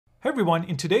Hey everyone,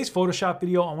 in today's Photoshop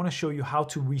video, I want to show you how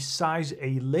to resize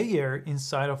a layer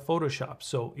inside of Photoshop.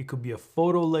 So it could be a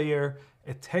photo layer,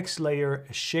 a text layer,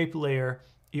 a shape layer.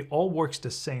 It all works the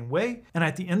same way. And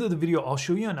at the end of the video, I'll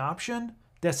show you an option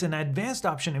that's an advanced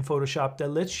option in Photoshop that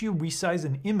lets you resize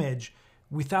an image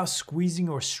without squeezing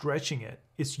or stretching it.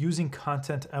 It's using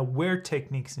content-aware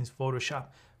techniques in Photoshop.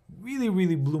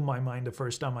 Really blew my mind the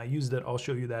first time I used it. I'll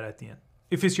show you that at the end.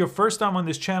 If it's your first time on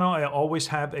this channel, I always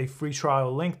have a free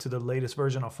trial link to the latest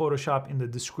version of Photoshop in the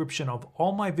description of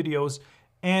all my videos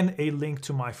and a link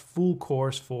to my full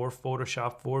course for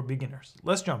Photoshop for beginners.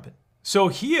 Let's jump in. So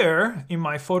here in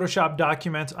my Photoshop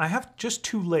document, I have just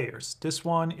two layers. This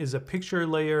one is a picture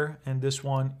layer and this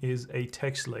one is a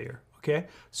text layer, okay?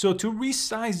 So to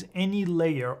resize any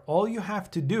layer, all you have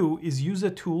to do is use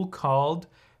a tool called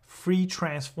Free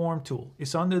Transform Tool.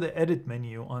 It's under the Edit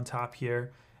menu on top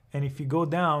here. And if you go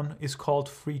down, it's called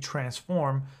Free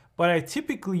Transform, but I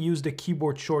typically use the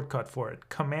keyboard shortcut for it,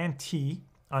 command+T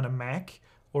on a Mac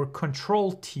or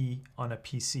Control+T on a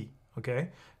PC,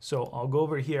 okay? So I'll go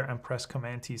over here and press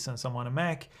command+T since I'm on a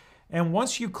Mac. And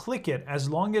once you click it, as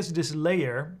long as this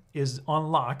layer is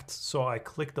unlocked, so I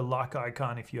click the lock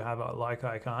icon if you have a lock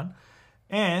icon,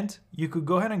 and you could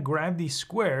go ahead and grab these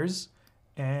squares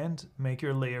and make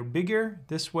your layer bigger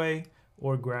this way,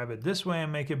 or grab it this way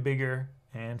and make it bigger,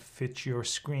 and fit your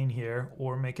screen here,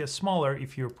 or make it smaller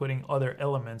if you're putting other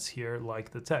elements here like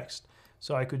the text.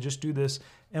 So I could just do this,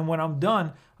 and when I'm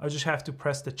done, I just have to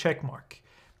press the check mark.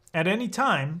 At any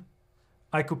time,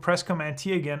 I could press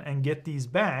command+T again and get these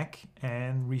back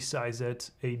and resize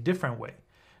it a different way.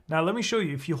 Now let me show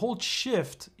you, if you hold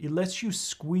shift, it lets you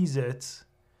squeeze it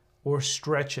or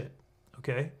stretch it,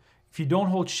 okay? If you don't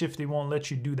hold shift, it won't let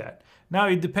you do that. Now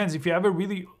it depends. If you have a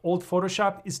really old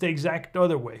Photoshop, it's the exact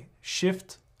other way.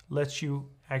 Shift lets you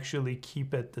actually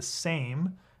keep it the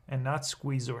same and not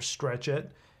squeeze or stretch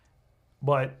it.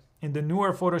 But in the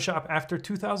newer Photoshop after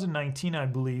 2019, I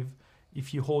believe,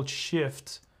 if you hold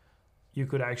shift, you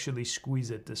could actually squeeze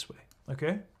it this way,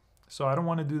 okay? So I don't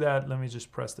want to do that. Let me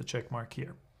just press the check mark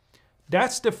here.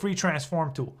 That's the Free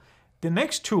Transform tool. The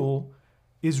next tool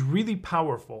is really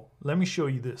powerful. Let me show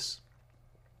you this.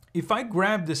 If I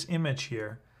grab this image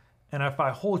here and if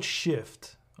I hold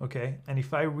shift, okay, and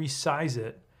if I resize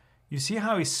it, you see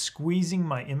how it's squeezing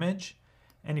my image?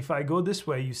 And if I go this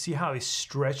way, you see how it's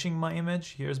stretching my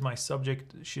image? Here's my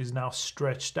subject, she's now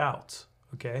stretched out,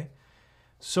 okay?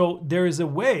 So there is a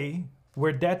way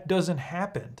where that doesn't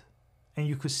happen and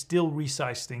you could still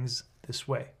resize things this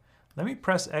way. Let me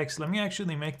press X, let me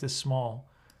actually make this small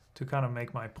to kind of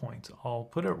make my point. I'll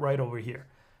put it right over here.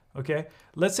 Okay,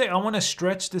 let's say I want to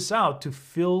stretch this out to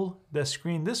fill the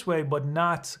screen this way, but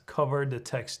not cover the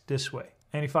text this way.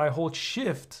 And if I hold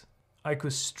shift, I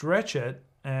could stretch it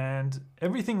and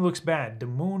everything looks bad. The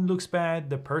moon looks bad,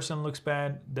 the person looks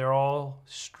bad. They're all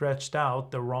stretched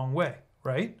out the wrong way,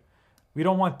 right? We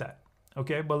don't want that,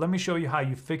 okay? But let me show you how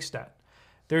you fix that.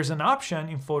 There's an option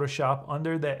in Photoshop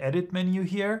under the Edit menu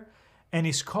here, and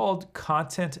it's called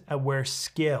Content-Aware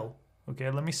Scale.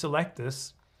 Okay, let me select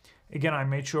this. Again, I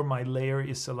made sure my layer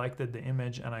is selected, the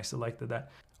image, and I selected that.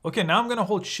 Okay, now I'm gonna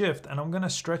hold shift and I'm gonna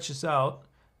stretch this out.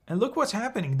 And look what's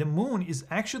happening. The moon is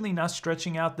actually not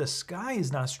stretching out. The sky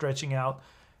is not stretching out.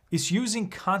 It's using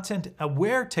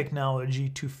content-aware technology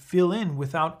to fill in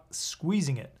without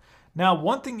squeezing it. Now,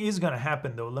 one thing is gonna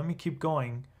happen though. Let me keep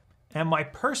going. And my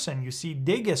person, you see,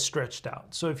 they get stretched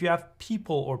out. So if you have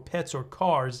people or pets or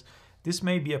cars, this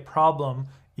may be a problem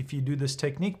if you do this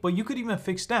technique, but you could even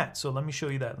fix that. So let me show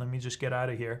you that. Let me just get out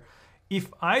of here.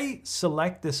 If I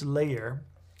select this layer,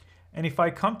 and if I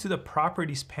come to the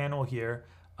properties panel here,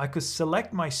 I could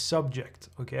select my subject,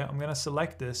 okay? I'm gonna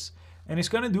select this, and it's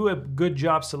gonna do a good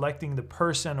job selecting the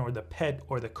person or the pet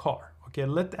or the car, okay?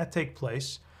 Let that take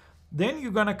place. Then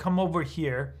you're gonna come over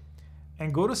here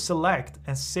and go to select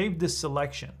and save this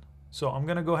selection. So I'm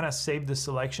gonna go ahead and save this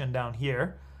selection down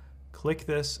here. Click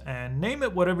this and name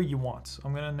it whatever you want.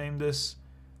 I'm gonna name this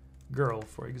girl,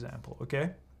 for example,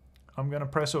 okay? I'm gonna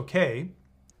press OK.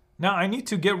 Now I need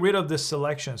to get rid of this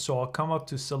selection, so I'll come up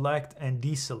to select and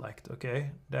deselect,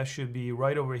 okay? That should be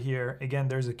right over here. Again,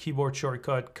 there's a keyboard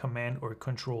shortcut, Command or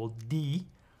Control D.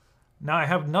 Now I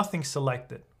have nothing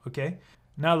selected, okay?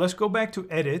 Now let's go back to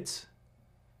Edit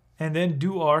and then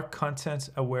do our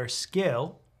Content-Aware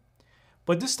Scale.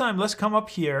 But this time let's come up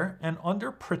here and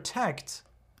under Protect,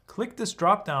 click this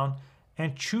drop down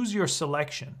and choose your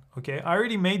selection, okay? I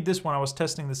already made this when I was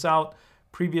testing this out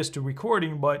previous to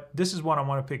recording, but this is what I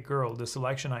want to pick, girl, the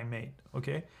selection I made,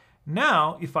 okay?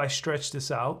 Now, if I stretch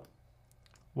this out,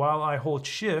 while I hold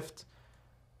shift,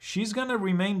 she's gonna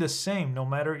remain the same no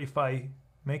matter if I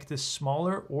make this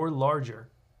smaller or larger.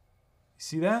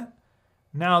 See that?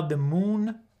 Now the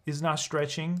moon is not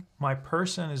stretching. My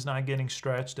person is not getting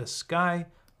stretched. The sky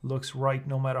looks right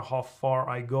no matter how far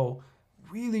I go.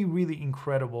 Really, really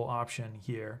incredible option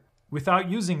here. Without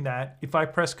using that, if I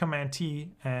press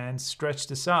Command+T and stretch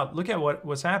this out, look at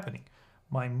what's happening.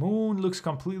 My moon looks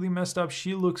completely messed up.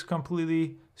 She looks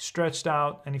completely stretched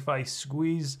out. And if I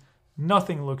squeeze,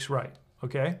 nothing looks right,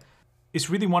 okay? It's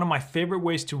really one of my favorite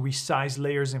ways to resize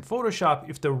layers in Photoshop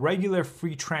if the regular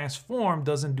free transform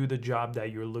doesn't do the job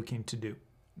that you're looking to do.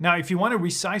 Now, if you want to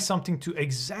resize something to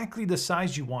exactly the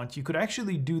size you want, you could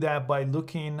actually do that by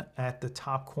looking at the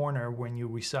top corner when you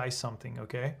resize something,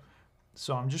 okay?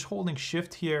 So I'm just holding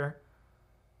Shift here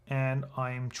and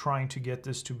I'm trying to get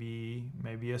this to be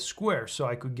maybe a square. So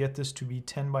I could get this to be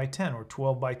 10 by 10 or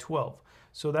 12 by 12.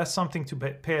 So that's something to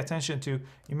pay attention to.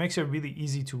 It makes it really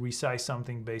easy to resize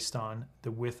something based on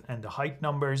the width and the height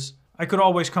numbers. I could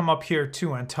always come up here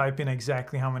too and type in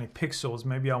exactly how many pixels.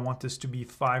 Maybe I want this to be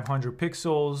 500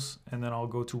 pixels and then I'll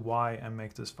go to Y and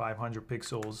make this 500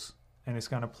 pixels and it's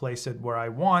gonna place it where I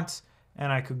want.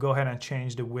 And I could go ahead and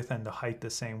change the width and the height the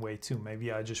same way too.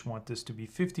 Maybe I just want this to be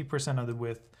 50% of the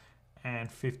width and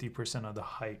 50% of the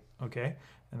height, okay?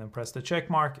 And then press the check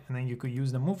mark, and then you could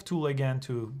use the move tool again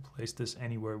to place this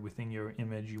anywhere within your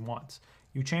image you want.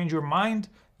 You change your mind,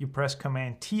 you press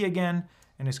Command+T again,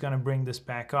 and it's gonna bring this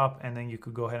back up, and then you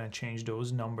could go ahead and change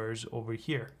those numbers over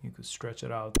here. You could stretch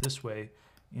it out this way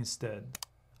instead.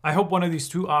 I hope one of these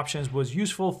two options was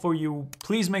useful for you.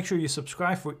 Please make sure you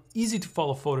subscribe for easy to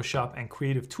follow Photoshop and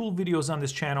creative tool videos on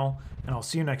this channel, and I'll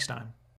see you next time.